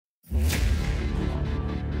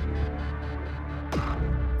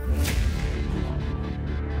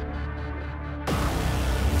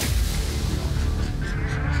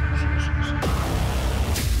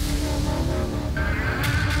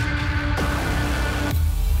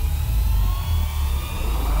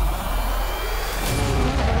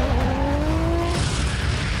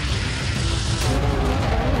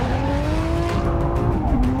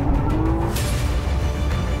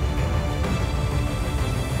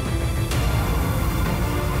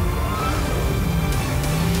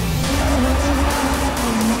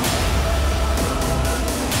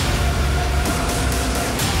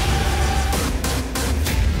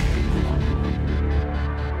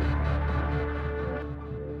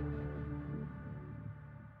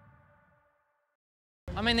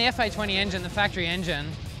I mean, the FA20 engine, the factory engine,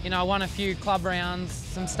 you know, I won a few club rounds,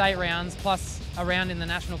 some state rounds, plus a round in the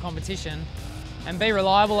national competition. And be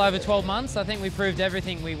reliable over 12 months, I think we proved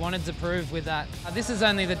everything we wanted to prove with that. This is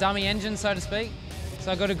only the dummy engine, so to speak.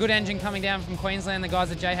 So I've got a good engine coming down from Queensland. The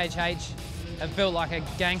guys at JHH have built like a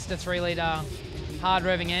gangster 3-litre hard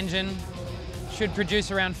revving engine. Should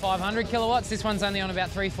produce around 500 kilowatts. This one's only on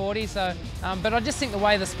about 340. So, but I just think the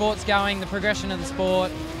way the sport's going, the progression of the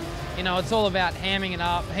sport, you know, it's all about hamming it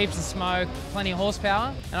up, heaps of smoke, plenty of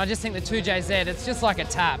horsepower. And I just think the 2JZ, it's just like a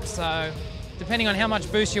tap. So depending on how much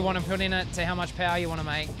boost you want to put in it to how much power you want to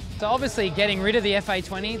make. So obviously getting rid of the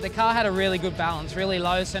FA20, the car had a really good balance, really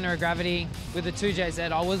low centre of gravity with the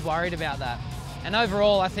 2JZ. I was worried about that. And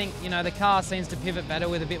overall, I think, you know, the car seems to pivot better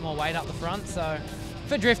with a bit more weight up the front. So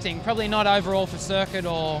for drifting, probably not overall for circuit,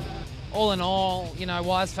 or all in all, you know,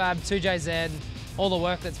 Wisefab, 2JZ, all the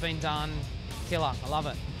work that's been done, killer, I love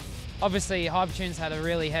it. Obviously, Hypertune's had a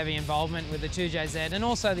really heavy involvement with the 2JZ, and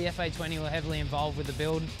also the FA20 were heavily involved with the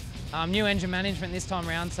build. New engine management this time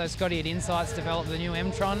around, so Scotty at Insights developed the new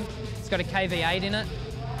M-Tron. It's got a KV8 in it.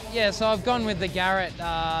 Yeah, so I've gone with the Garrett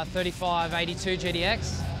 3582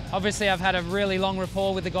 GTX. Obviously, I've had a really long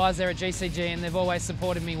rapport with the guys there at GCG, and they've always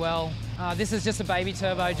supported me well. This is just a baby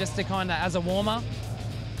turbo, just to kind of as a warmer,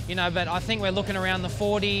 you know, but I think we're looking around the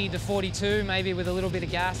 40 to 42, maybe with a little bit of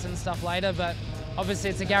gas and stuff later, but obviously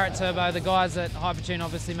it's a Garrett turbo. The guys at Hypertune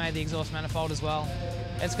obviously made the exhaust manifold as well.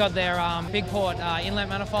 It's got their big port inlet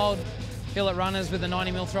manifold, billet runners with a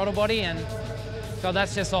 90mm throttle body, and God,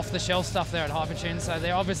 that's just off the shelf stuff there at Hypertune, so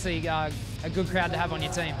they're obviously a good crowd to have on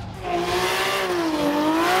your team.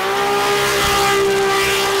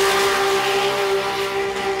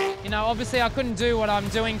 You know, obviously I couldn't do what I'm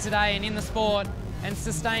doing today and in the sport and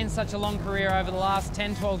sustain such a long career over the last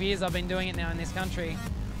 10, 12 years I've been doing it now in this country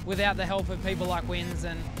without the help of people like Wynns.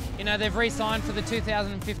 And, you know, they've re-signed for the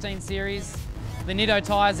 2015 series. The Nitto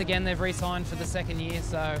tyres, again, they've re-signed for the second year.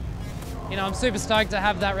 So, you know, I'm super stoked to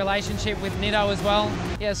have that relationship with Nitto as well.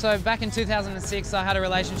 Yeah, so back in 2006, I had a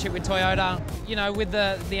relationship with Toyota, you know, with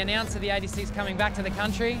the announcer of the 86 coming back to the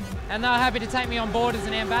country. And they were happy to take me on board as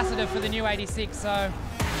an ambassador for the new 86. So.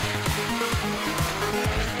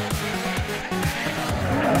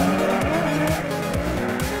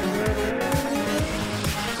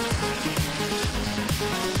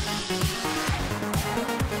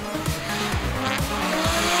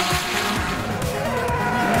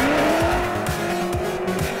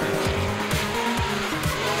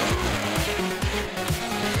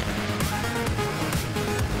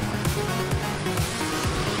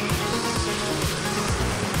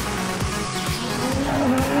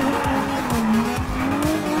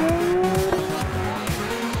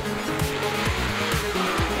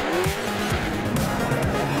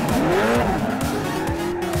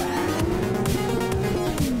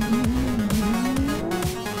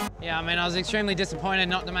 I mean, I was extremely disappointed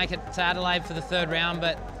not to make it to Adelaide for the third round,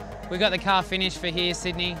 but we got the car finished for here,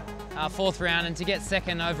 Sydney, fourth round, and to get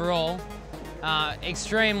second overall,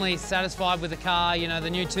 extremely satisfied with the car. You know, the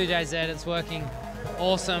new 2JZ, it's working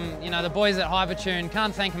awesome. You know, the boys at Hypertune,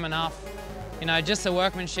 can't thank them enough. You know, just the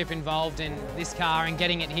workmanship involved in this car and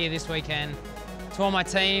getting it here this weekend. To all my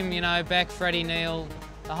team, you know, Beck, Freddie, Neil,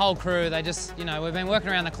 the whole crew, they just, you know, we've been working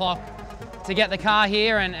around the clock to get the car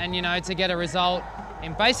here and you know, to get a result.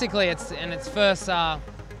 And basically, it's first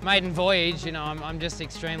maiden voyage. You know, I'm just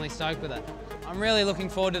extremely stoked with it. I'm really looking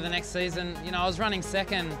forward to the next season. You know, I was running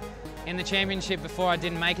second in the championship before I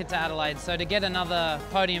didn't make it to Adelaide. So to get another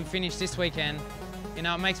podium finish this weekend, you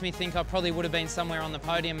know, it makes me think I probably would have been somewhere on the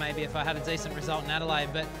podium maybe if I had a decent result in Adelaide.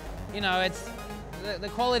 But, you know, it's the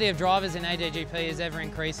quality of drivers in AJGP is ever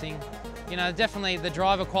increasing. You know, definitely the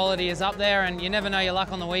driver quality is up there, and you never know your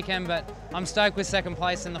luck on the weekend, but I'm stoked with second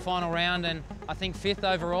place in the final round and I think fifth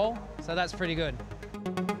overall, so that's pretty good.